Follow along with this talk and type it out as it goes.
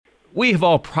We have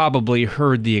all probably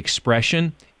heard the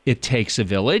expression, it takes a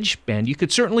village, and you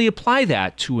could certainly apply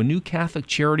that to a new Catholic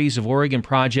Charities of Oregon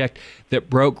project that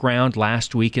broke ground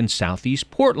last week in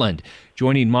Southeast Portland.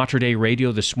 Joining Mater Dei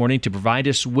Radio this morning to provide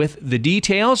us with the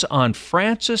details on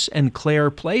Francis and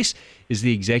Claire Place is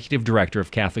the Executive Director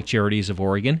of Catholic Charities of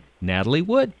Oregon, Natalie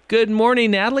Wood. Good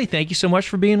morning, Natalie. Thank you so much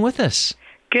for being with us.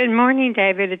 Good morning,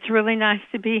 David. It's really nice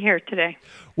to be here today.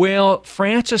 Well,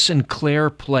 Francis and Claire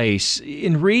Place,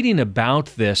 in reading about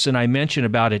this, and I mentioned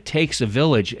about it takes a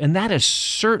village, and that is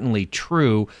certainly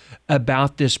true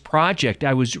about this project.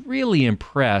 I was really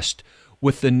impressed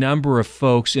with the number of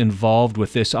folks involved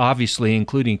with this, obviously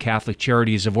including Catholic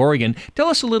Charities of Oregon. Tell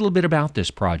us a little bit about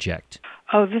this project.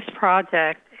 Oh, this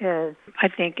project is, I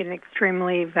think, an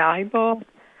extremely valuable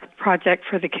project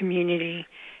for the community.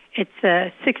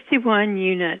 It's 61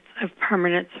 units of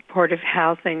permanent supportive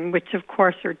housing, which of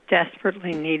course are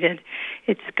desperately needed.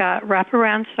 It's got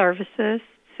wraparound services,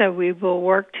 so we will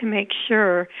work to make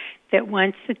sure that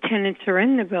once the tenants are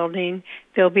in the building,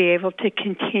 they'll be able to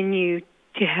continue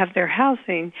to have their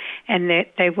housing and that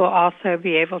they will also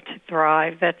be able to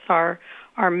thrive. That's our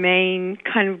main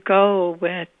kind of goal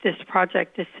with this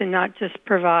project is to not just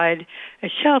provide a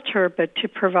shelter, but to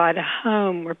provide a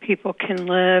home where people can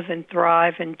live and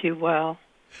thrive and do well.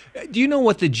 Do you know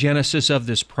what the genesis of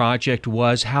this project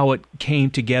was, how it came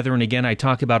together? And again, I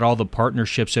talk about all the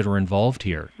partnerships that are involved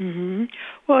here. Mm-hmm.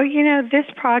 Well, this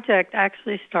project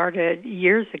actually started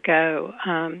years ago.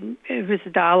 It was a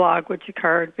dialogue which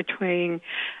occurred between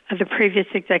the previous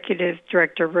executive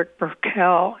director, Rick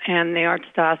Burkell, and the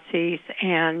Archdiocese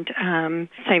and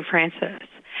St. Francis.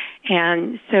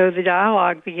 And so the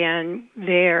dialogue began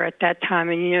there at that time.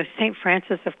 And, St.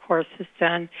 Francis, of course, has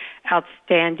done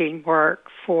outstanding work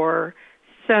for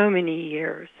so many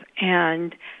years.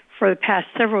 And for the past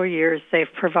several years,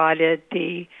 they've provided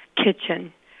the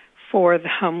kitchen for the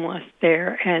homeless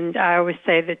there. And I always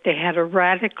say that they had a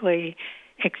radically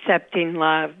accepting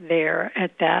love there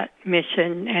at that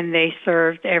mission, and they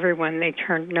served everyone. They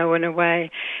turned no one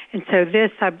away. And so this,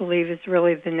 I believe, is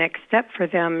really the next step for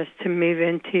them, is to move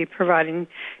into providing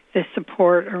the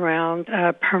support around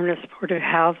permanent supportive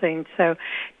housing. So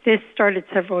this started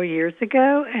several years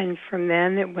ago, and from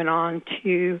then it went on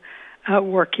to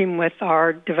working with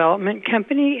our development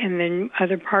company, and then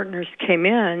other partners came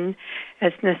in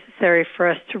as necessary for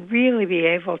us to really be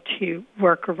able to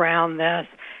work around this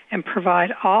and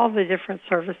provide all the different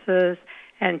services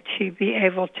and to be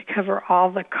able to cover all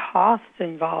the costs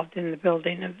involved in the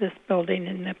building of this building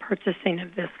and the purchasing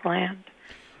of this land.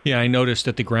 Yeah, I noticed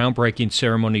at the groundbreaking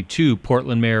ceremony, too,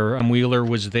 Portland Mayor Wheeler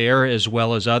was there, as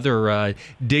well as other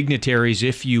dignitaries,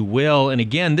 if you will. And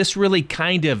again, this really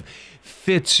kind of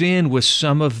fits in with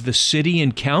some of the city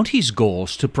and county's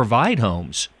goals to provide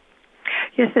homes.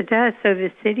 Yes, it does. So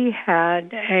the city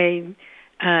had a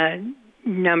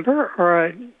number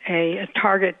or a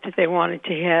target that they wanted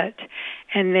to hit,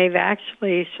 and they've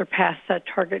actually surpassed that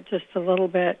target just a little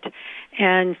bit.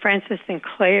 And Francis and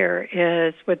Claire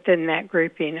is within that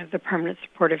grouping of the permanent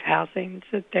supportive housing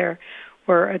that they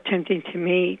were attempting to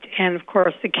meet. And of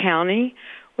course, the county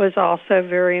was also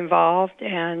very involved,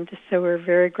 and so we're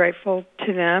very grateful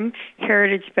to them.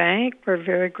 Heritage Bank, we're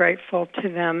very grateful to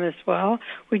them as well.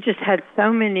 We just had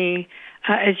so many,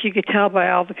 as you could tell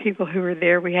by all the people who were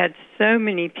there, we had so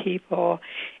many people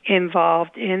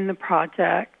involved in the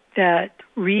project that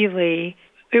really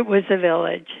it was a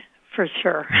village. For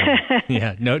sure.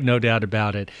 Yeah, no doubt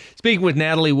about it. Speaking with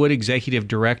Natalie Wood, Executive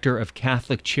Director of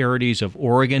Catholic Charities of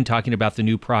Oregon, talking about the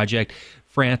new project,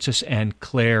 Francis and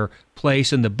Claire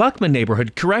Place in the Buckman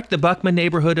neighborhood. Correct? The Buckman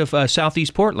neighborhood of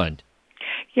Southeast Portland.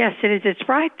 Yes, it is. It's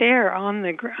right there on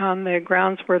the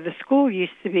grounds where the school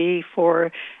used to be for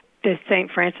the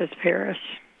St. Francis Parish.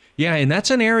 Yeah, and that's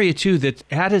an area, too, that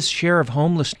had its share of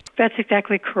homeless. That's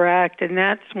exactly correct, and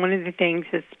that's one of the things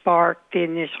that sparked the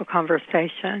initial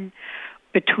conversation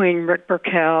between Rick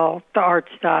Burkell, the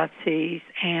Archdiocese,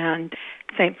 and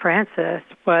St. Francis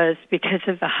was because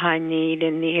of the high need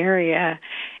in the area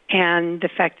and the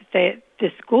fact that the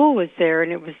school was there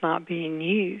and it was not being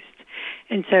used.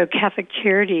 And so Catholic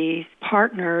Charities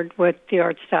partnered with the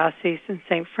Archdiocese and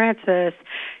St. Francis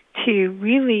to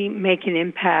really make an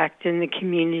impact in the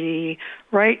community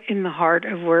right in the heart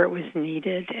of where it was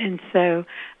needed. And so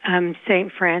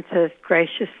St. Francis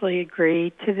graciously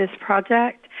agreed to this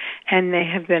project, and they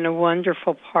have been a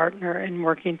wonderful partner in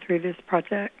working through this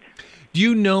project. Do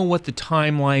you know what the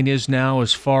timeline is now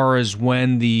as far as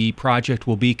when the project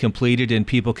will be completed and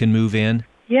people can move in?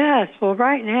 Yes. Well,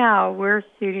 right now we're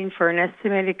shooting for an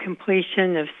estimated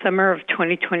completion of summer of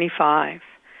 2025.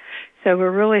 So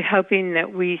we're really hoping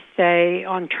that we stay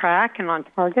on track and on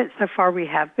target. So far we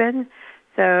have been.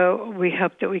 So we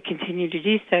hope that we continue to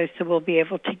do so we'll be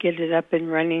able to get it up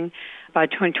and running by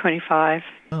 2025.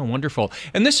 Oh, wonderful.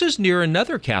 And this is near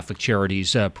another Catholic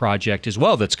Charities project as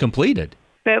well that's completed.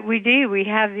 But we do. We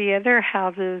have the other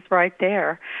houses right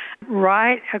there,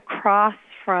 right across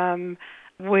from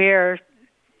where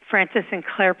Francis and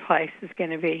Claire Place is going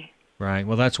to be. Right.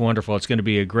 Well, that's wonderful. It's going to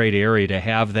be a great area to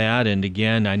have that. And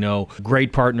again, I know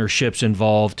great partnerships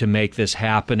involved to make this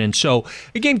happen. And so,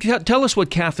 again, tell us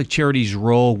what Catholic Charities'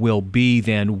 role will be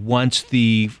then once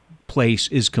the place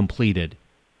is completed.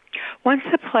 Once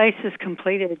the place is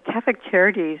completed, Catholic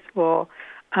Charities will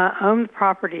own the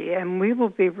property, and we will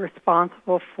be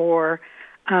responsible for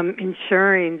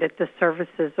ensuring that the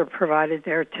services are provided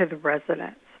there to the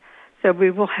residents. So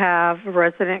we will have a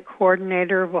resident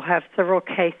coordinator. We'll have several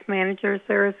case managers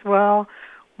there as well.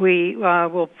 We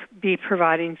will be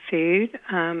providing food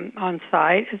on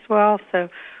site as well. So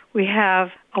we have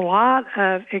a lot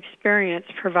of experience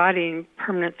providing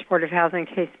permanent supportive housing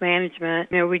case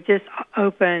management. We just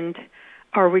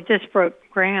broke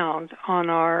ground on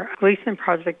our Gleason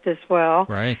project as well.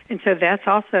 Right. And so that's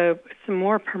also some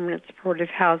more permanent supportive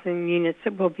housing units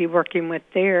that we'll be working with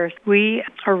there. We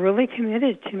are really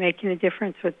committed to making a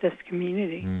difference with this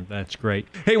community. That's great.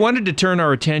 Hey, wanted to turn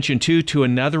our attention to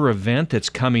another event that's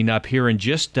coming up here in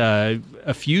just a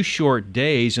few short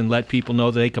days and let people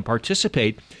know that they can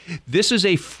participate. This is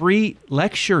a free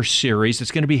lecture series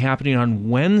that's going to be happening on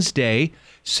Wednesday,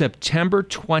 September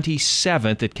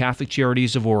 27th at Catholic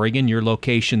Charities of Oregon, your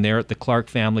location there at the Clark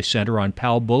Family Center on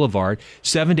Powell Boulevard.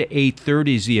 7 to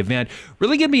 8:30 is the event.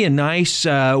 Really going to be a nice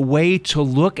way to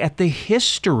look at the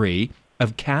history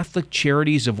of Catholic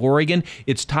Charities of Oregon.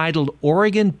 It's titled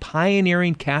Oregon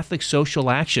Pioneering Catholic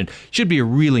Social Action. Should be a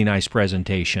really nice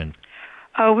presentation.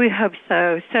 Oh, we hope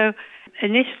so. So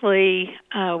initially,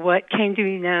 what came to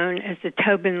be known as the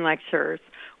Tobin Lectures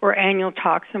were annual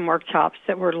talks and workshops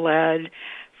that were led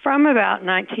from about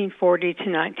 1940 to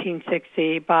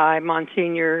 1960 by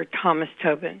Monsignor Thomas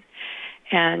Tobin.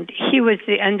 And he was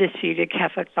the undisputed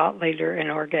Catholic thought leader in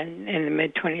Oregon in the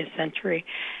mid-20th century.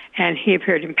 And he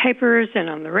appeared in papers and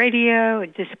on the radio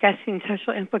discussing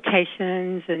social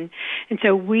implications. And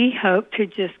so we hope to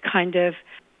just kind of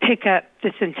pick up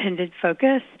this intended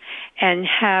focus and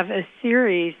have a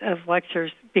series of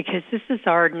lectures because this is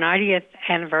our 90th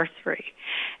anniversary.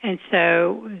 And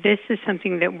so this is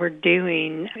something that we're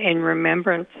doing in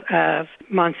remembrance of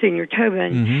Monsignor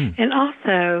Tobin and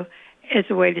also as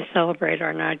a way to celebrate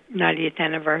our 90th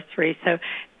anniversary. So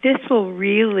this will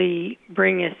really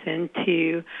bring us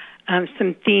into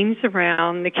some themes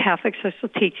around the Catholic social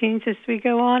teachings as we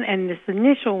go on, and this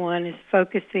initial one is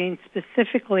focusing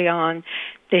specifically on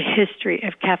the history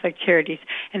of Catholic Charities.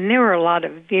 And there were a lot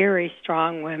of very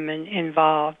strong women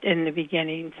involved in the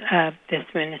beginnings of this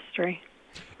ministry.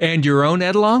 And your own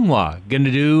Ed Longwa going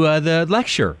to do the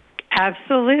lecture.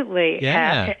 Absolutely.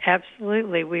 Yeah.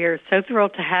 Absolutely. We are so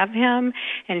thrilled to have him,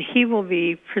 and he will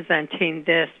be presenting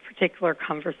this particular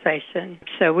conversation.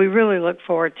 So we really look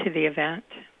forward to the event.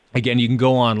 Again, you can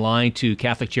go online to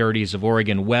Catholic Charities of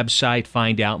Oregon website,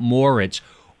 find out more. It's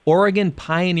Oregon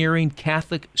Pioneering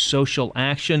Catholic Social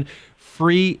Action.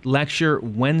 Free lecture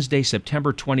Wednesday,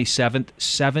 September 27th,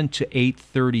 7 to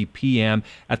 8:30 p.m.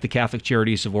 at the Catholic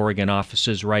Charities of Oregon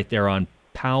offices right there on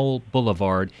Powell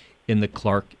Boulevard in the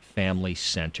Clark Family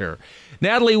Center.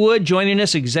 Natalie Wood joining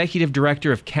us, Executive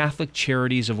Director of Catholic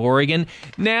Charities of Oregon.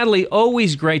 Natalie,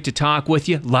 always great to talk with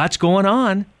you. Lots going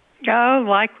on. Oh,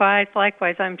 likewise.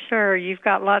 I'm sure you've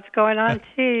got lots going on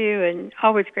too, and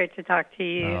always great to talk to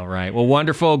you. All right. Well,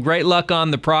 wonderful. Great luck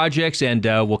on the projects, and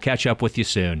we'll catch up with you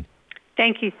soon.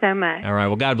 Thank you so much. All right.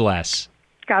 Well, God bless.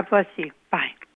 God bless you.